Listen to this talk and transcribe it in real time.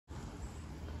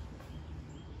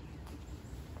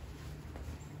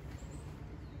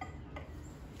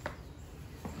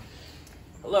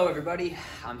Hello everybody,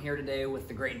 I'm here today with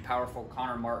the great and powerful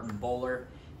Connor Martin bowler.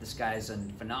 This guy's a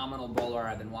phenomenal bowler.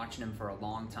 I've been watching him for a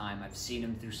long time. I've seen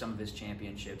him through some of his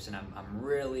championships, and I'm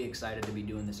really excited to be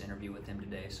doing this interview with him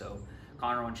today. So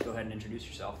Connor, why don't you go ahead and introduce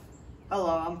yourself? Hello,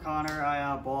 I'm Connor.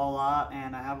 I bowl a lot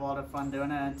and I have a lot of fun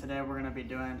doing it, and today we're going to be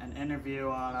doing an interview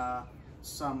on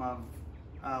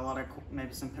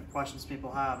maybe some questions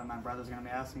people have, and my brother's going to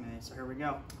be asking me, so here we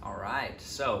go. All right,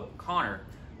 so Connor,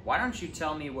 why don't you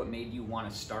tell me what made you want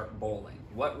to start bowling?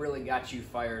 What really got you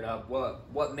fired up?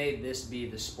 What made this be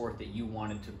the sport that you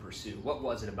wanted to pursue? What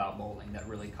was it about bowling that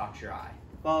really caught your eye?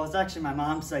 Well, it was actually my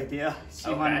mom's idea. She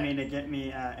Okay. wanted me to get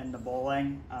me into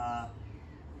bowling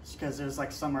because it was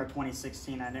like summer of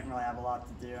 2016. I didn't really have a lot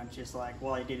to do, and she's like,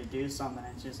 well, you need to do something,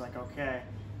 and she's like, okay,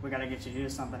 we got to get you to do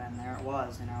something, and there it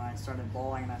was. You know, I started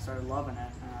bowling and I started loving it.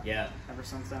 Yeah. Ever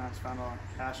since then, I've found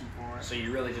a passion for it. So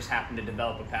you really just happened to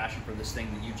develop a passion for this thing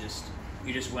that you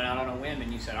just went out on a whim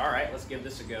and you said, all right, let's give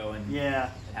this a go, and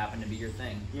Yeah. it happened to be your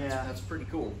thing. Yeah. That's pretty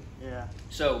cool. Yeah.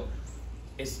 So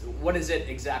what is it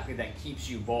exactly that keeps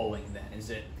you bowling then?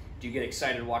 Do you get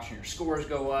excited watching your scores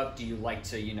go up? Do you like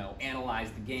to,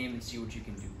 analyze the game and see what you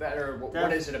can do better?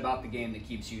 What is it about the game that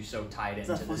keeps you so tied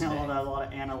into this Definitely thing? a lot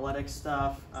of analytic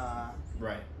stuff.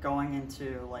 Right. Going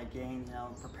into like games,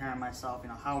 preparing myself,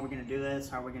 how are we going to do this?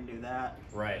 How are we going to do that?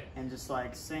 Right. And just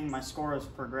like seeing my scores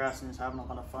progress and just having a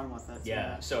lot of fun with it.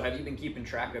 Yeah. So have you been keeping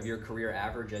track of your career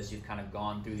average as you've kind of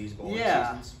gone through these bowling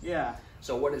Yeah. seasons? Yeah.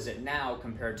 So what is it now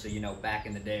compared to, back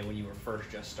in the day when you were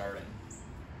first just starting?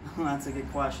 That's a good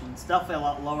question. It's definitely a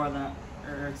lot lower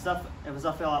it was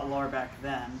definitely a lot lower back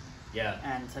then. Yeah.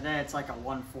 And today it's like a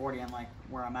 140 and like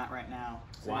where I'm at right now.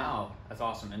 So, Wow, that's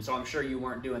awesome. And so I'm sure you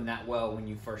weren't doing that well when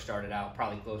you first started out,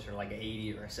 probably closer to like an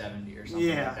 80 or a 70 or something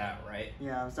like that, right?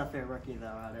 Yeah, I was definitely a rookie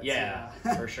though at it. Yeah,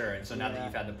 so, for sure. And so now that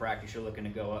you've had the practice, you're looking to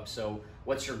go up. So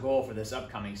what's your goal for this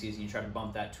upcoming season? You try to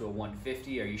bump that to a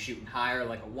 150? Are you shooting higher,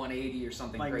 like a 180 or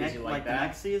something crazy like that? The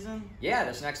next season? Yeah,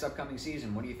 this next upcoming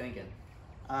season. What are you thinking?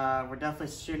 We're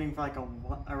definitely shooting for like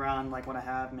around like what I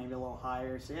have, maybe a little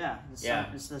higher. So yeah,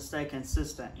 just to stay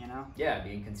consistent, Yeah,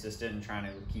 being consistent and trying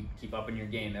to keep up in your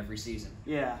game every season.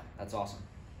 Yeah. That's awesome.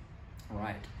 All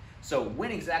right. So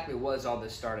when exactly was all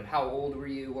this started? How old were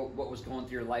you? What was going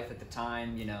through your life at the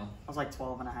time? I was like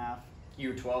 12 and a half. You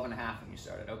were 12 and a half when you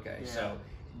started. Okay. Yeah. So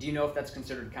do you know if that's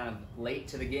considered kind of late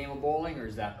to the game of bowling, or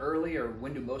is that early, or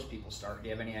when do most people start? Do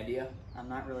you have any idea? I'm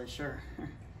not really sure.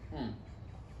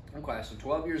 Okay, so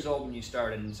 12 years old when you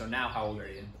started, and so now how old are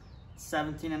you?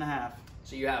 17 and a half.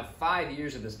 So you have 5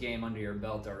 years of this game under your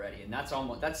belt already, and that's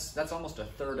almost a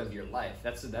third of your life.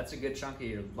 That's a good chunk of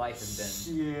your life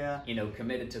has been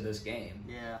committed to this game.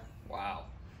 Yeah. Wow.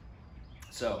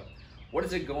 So what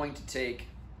is it going to take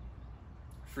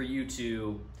for you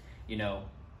to,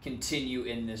 continue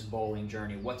in this bowling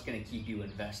journey? What's going to keep you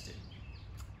invested?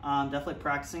 Definitely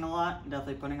practicing a lot,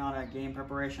 definitely putting a lot of game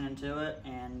preparation into it,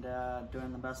 and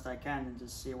doing the best I can and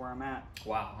just see where I'm at.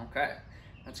 Wow, okay.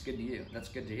 That's good to you. That's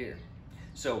good to hear.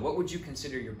 So what would you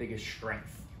consider your biggest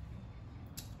strength?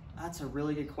 That's a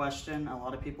really good question. A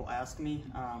lot of people ask me.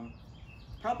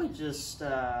 Probably just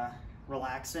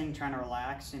relaxing, trying to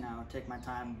relax, take my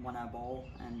time when I bowl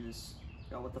and just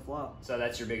go with the flow. So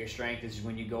that's your biggest strength, is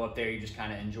when you go up there, you just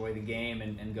kind of enjoy the game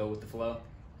and go with the flow?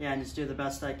 Yeah, and just do the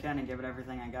best I can and give it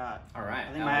everything I got. All right.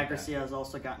 I think my accuracy has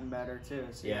also gotten better too.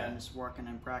 So yeah, I'm just working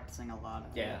and practicing a lot.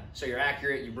 Yeah. So you're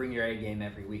accurate. You bring your A game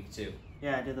every week too.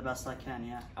 Yeah, I do the best I can.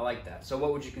 Yeah. I like that. So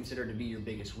what would you consider to be your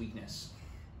biggest weakness?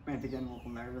 Maybe getting a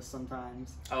little nervous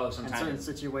sometimes. Oh, sometimes. In certain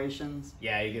situations.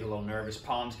 Yeah, you get a little nervous.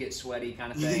 Palms get sweaty,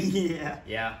 kind of thing. Yeah.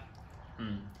 Yeah.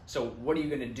 So what are you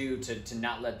going to do to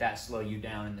not let that slow you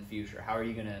down in the future? How are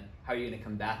you gonna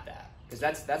combat that?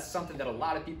 Because that's something that a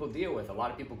lot of people deal with. A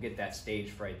lot of people get that stage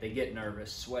fright. They get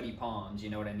nervous, sweaty palms, you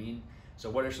know what I mean? So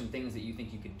what are some things that you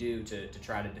think you could do to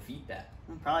try to defeat that?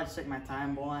 I'd probably just take my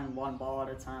time bowling, one ball at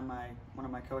a time. One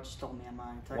of my coaches told me in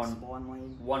my Texas bowling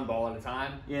league. One ball at a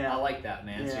time? Yeah. I like that,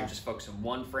 man. Yeah. So you're just focusing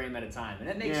one frame at a time. And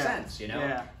it makes sense,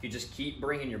 Yeah. If you just keep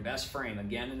bringing your best frame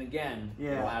again and again,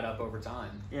 it'll add up over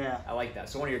time. Yeah. I like that.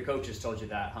 So one of your coaches told you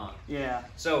that, huh? Yeah.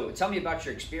 So tell me about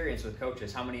your experience with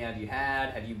coaches. How many have you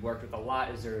had? Have you worked with a lot?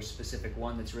 Is there a specific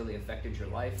one that's really affected your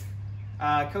life?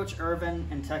 Coach Irvin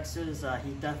in Texas,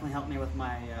 he definitely helped me with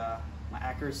my my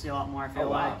accuracy a lot more, I feel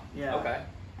like. Yeah. Okay.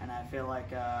 And I feel like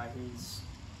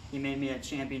he made me a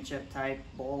championship type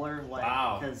bowler. Like,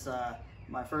 wow. Because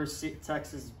my first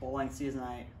Texas bowling season,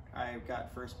 I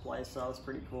got first place, so that was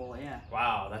pretty cool. Yeah.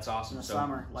 Wow, that's awesome. In the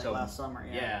summer, last summer.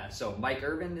 Yeah. Yeah. So Mike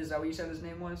Irvin, is that what you said his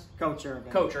name was? Coach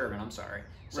Irvin. Coach Irvin. I'm sorry.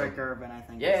 So, Rick Irvin, I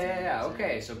think. Yeah.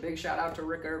 Okay. So big shout out to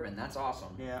Rick Irvin. That's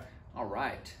awesome. Yeah. All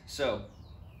right. So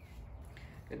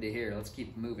Good to hear. Let's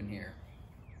keep moving here.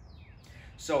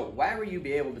 So why were you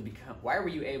able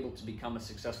to become a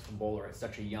successful bowler at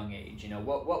such a young age? You know,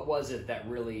 what was it that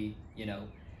really, you know,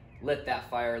 lit that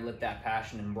fire, lit that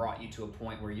passion, and brought you to a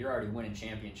point where you're already winning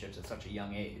championships at such a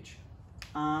young age?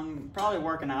 Probably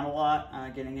working out a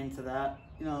lot, getting into that.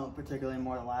 You know, particularly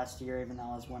more the last year, even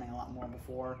though I was winning a lot more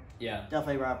before. Yeah.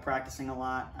 Definitely practicing a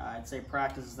lot. I'd say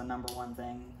practice is the number one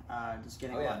thing. Just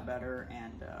getting a lot better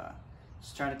and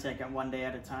just trying to take it one day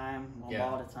at a time, one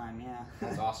ball at a time. Yeah.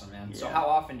 That's awesome, man. Yeah. So how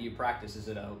often do you practice? Is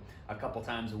it a couple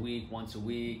times a week, once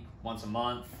a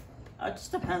month? It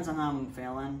just depends on how I'm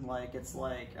feeling. Like it's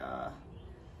like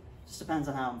just depends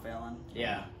on how I'm feeling.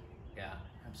 Yeah. Yeah.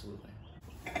 Absolutely.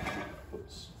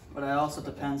 Oops. But it also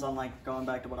depends on, like, going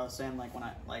back to what I was saying, like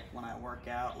when I work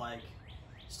out, like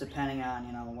just depending on,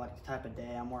 you know, what type of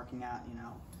day I'm working out, you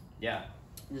know. Yeah.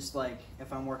 Just like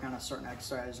if I'm working on a certain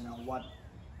exercise, you know, what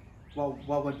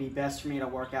would be best for me to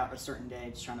work out a certain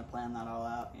day, just trying to plan that all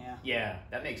out. Yeah. Yeah,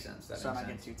 that makes sense. So I don't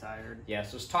get too tired. Yeah,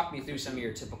 so just talk me through some of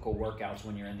your typical workouts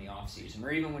when you're in the off season,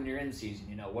 or even when you're in season.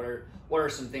 You know, what are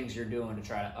some things you're doing to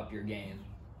try to up your game?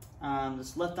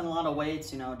 Just lifting a lot of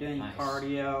weights, you know, doing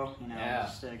cardio, you know,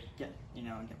 just to get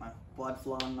my blood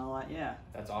flowing and all that. Yeah.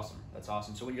 That's awesome. That's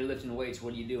awesome. So when you're lifting weights,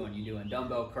 what are you doing? You doing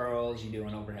dumbbell curls? You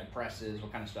doing overhead presses?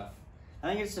 What kind of stuff? I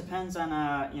think it just depends on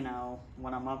you know,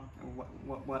 when I'm up,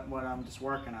 what I'm just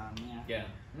working on. Yeah. Yeah.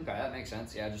 Okay, that makes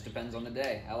sense. Yeah, it just depends on the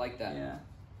day. I like that. Yeah.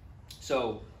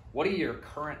 So, what are your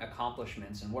current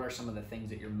accomplishments, and what are some of the things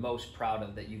that you're most proud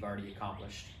of that you've already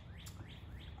accomplished?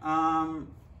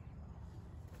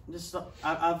 Just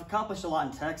I've accomplished a lot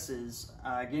in Texas.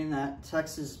 Getting that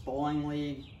Texas Bowling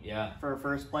League for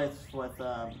first place with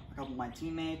a couple of my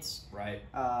teammates. Right.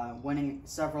 Winning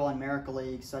several in Miracle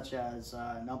League, such as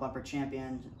No Bumper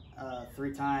Champion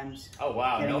 3 times. Oh,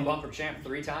 wow. No Bumper Champ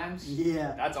 3 times?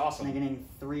 Yeah. That's awesome. And getting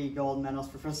 3 gold medals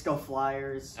for Frisco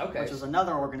Flyers, which was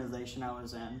another organization I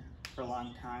was in for a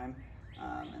long time.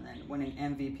 And then winning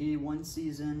MVP 1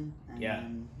 season. And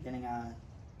then getting a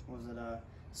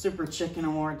Super Chicken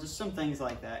Award, just some things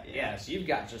like that. Yeah, so you've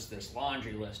got just this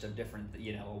laundry list of different,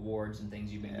 you know, awards and things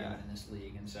you've been given in this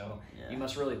league, and so you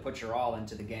must really put your all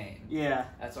into the game. Yeah.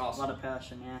 That's awesome. A lot of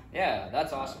passion, yeah. Yeah,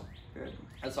 that's awesome. Good.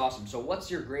 That's awesome. So what's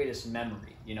your greatest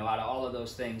memory, you know, out of all of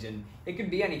those things? And it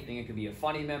could be anything. It could be a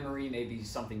funny memory, maybe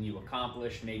something you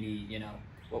accomplished, maybe, you know,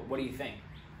 what do you think?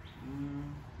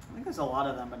 I think there's a lot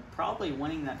of them, but probably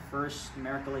winning that first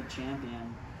Miracle League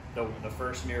champion. The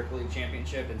first Miracle League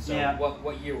championship, and so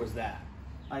what year was that?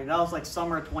 Like that was like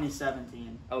summer of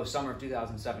 2017. Oh, summer of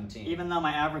 2017. Even though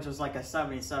my average was like a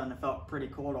 77, it felt pretty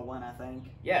cool to win, I think.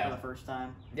 Yeah. For the first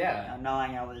time. Yeah.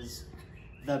 Knowing I was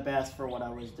the best for what I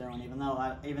was doing, even though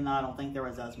I don't think there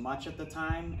was as much at the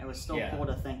time, it was still cool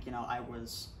to think, you know, I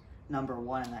was number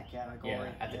 1 in that category. Yeah.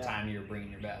 At the time, you were bringing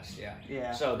your best. Yeah.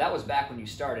 Yeah. So that was back when you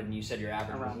started, and you said your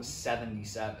average was a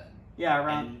 77. Yeah,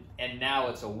 around. And now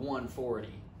it's a 140.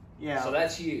 Yeah. So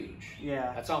that's huge.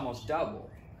 Yeah. That's almost double.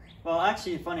 Well,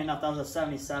 actually, funny enough, that was a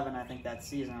 77, I think, that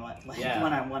season,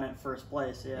 when I won it first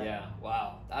place. Yeah. Yeah.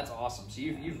 Wow. That's awesome. So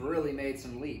you've really made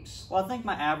some leaps. Well, I think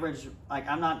my average, like,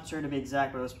 I'm not sure to be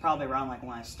exact, but it was probably around like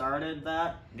when I started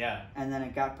that. Yeah. And then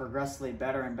it got progressively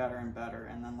better and better and better.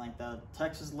 And then like the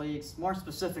Texas leagues, more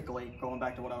specifically, going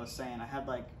back to what I was saying, I had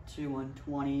like 2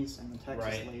 120s in the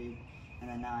Texas league. And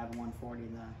then now I have a 140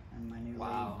 in my new league.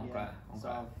 Wow, okay.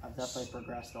 So I've definitely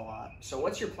progressed a lot. So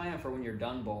what's your plan for when you're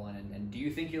done bowling? And do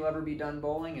you think you'll ever be done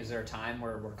bowling? Is there a time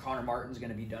where Connor Martin's going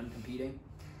to be done competing?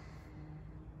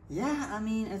 Yeah, I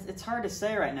mean, it's hard to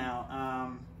say right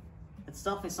now. It's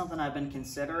definitely something I've been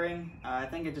considering. I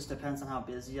think it just depends on how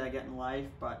busy I get in life,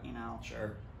 but, you know.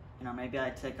 Sure. You know, maybe I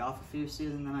take off a few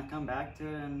seasons and then I come back to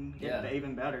it and get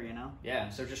even better, you know? Yeah,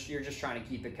 so you're just trying to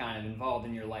keep it kind of involved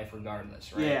in your life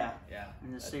regardless, right? Yeah. Yeah.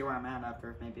 And just see where I'm at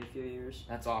after maybe a few years.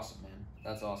 That's awesome, man.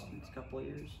 That's awesome. Next couple of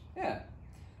years. Yeah.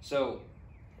 So,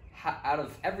 out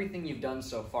of everything you've done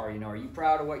so far, you know, are you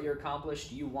proud of what you accomplished?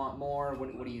 Do you want more?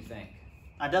 What do you think?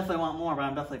 I definitely want more, but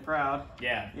I'm definitely proud.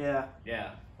 Yeah. Yeah.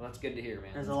 Yeah. Well, that's good to hear, man.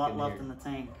 There's a lot left in the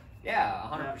tank. Yeah,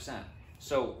 100%.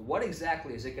 So what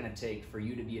exactly is it going to take for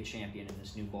you to be a champion in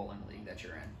this new bowling league that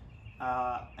you're in?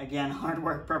 Again, hard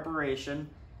work, preparation,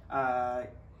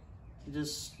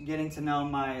 just getting to know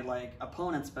my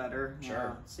opponents better. Sure. You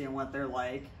know, seeing what they're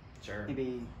like. Sure.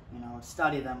 Maybe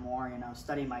study them more.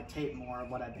 Study my tape more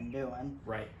of what I've been doing.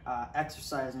 Right.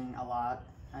 Exercising a lot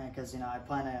because I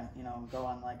plan to go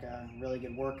on like a really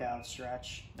good workout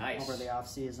stretch. Nice. Over the off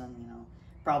season.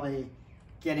 Probably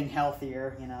getting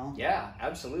healthier. Yeah,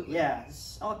 absolutely. Yeah,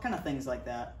 all kind of things like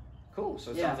that. Cool.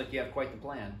 So it Yeah. sounds like you have quite the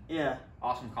plan. Yeah.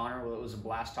 Awesome, Connor. Well, it was a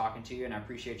blast talking to you, and I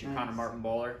appreciate you, Thanks. Connor Martin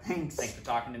Bowler. Thanks. Thanks for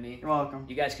talking to me. You're welcome.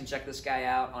 You guys can check this guy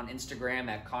out on Instagram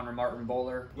at Connor Martin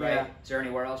Bowler, right? Yeah. Is there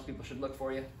anywhere else people should look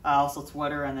for you? Also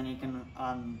Twitter, and then you can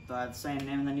the same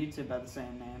name, and then YouTube have the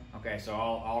same name. Okay, so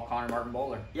all Connor Martin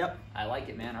Bowler. Yep. I like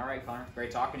it, man. All right, Connor.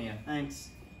 Great talking to you. Thanks.